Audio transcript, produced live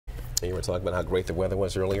You were talking about how great the weather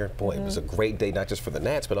was earlier. Boy, it was a great day, not just for the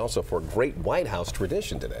Nats, but also for a great White House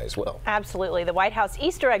tradition today as well. Absolutely. The White House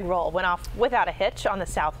Easter egg roll went off without a hitch on the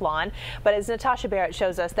South Lawn. But as Natasha Barrett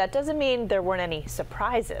shows us, that doesn't mean there weren't any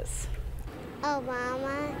surprises.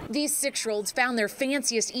 Obama. These 6-year-olds found their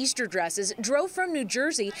fanciest Easter dresses, drove from New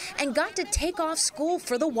Jersey, and got to take off school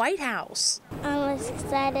for the White House. I was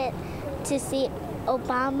excited to see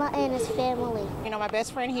Obama and his family. You know, my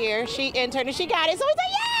best friend here, she interned and she got it, so we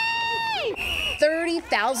said, yay!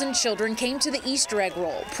 30,000 children came to the Easter egg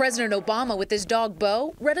roll. President Obama, with his dog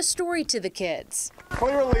Bo, read a story to the kids.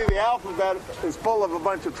 Clearly, the alphabet is full of a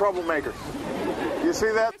bunch of troublemakers. You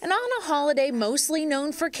see that? And on a holiday mostly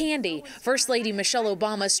known for candy, First Lady Michelle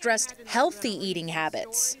Obama stressed healthy eating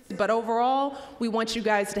habits. But overall, we want you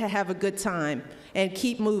guys to have a good time and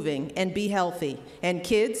keep moving and be healthy. And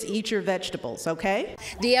kids, eat your vegetables, okay?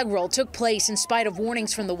 The egg roll took place in spite of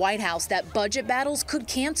warnings from the White House that budget battles could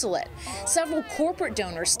cancel it. Several corporate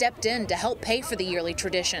donors stepped in to help pay for the yearly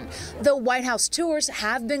tradition, though White House tours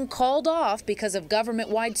have been called off because of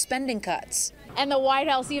government-wide spending cuts. And the White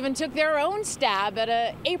House even took their own stab at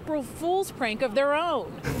an April Fool's prank of their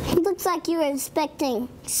own. It looks like you were expecting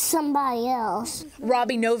somebody else.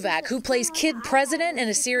 Robbie Novak, who plays Kid President in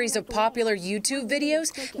a series of popular YouTube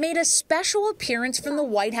videos, made a special appearance from the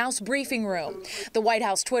White House briefing room. The White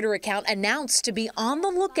House Twitter account announced to be on the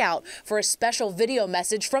lookout for a special video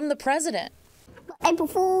message from the president. April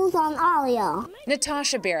Fools on audio.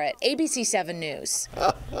 Natasha Barrett, ABC 7 News.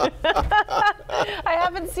 I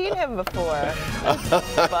haven't seen him before.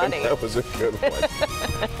 That's funny. That was a good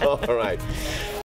one. All right.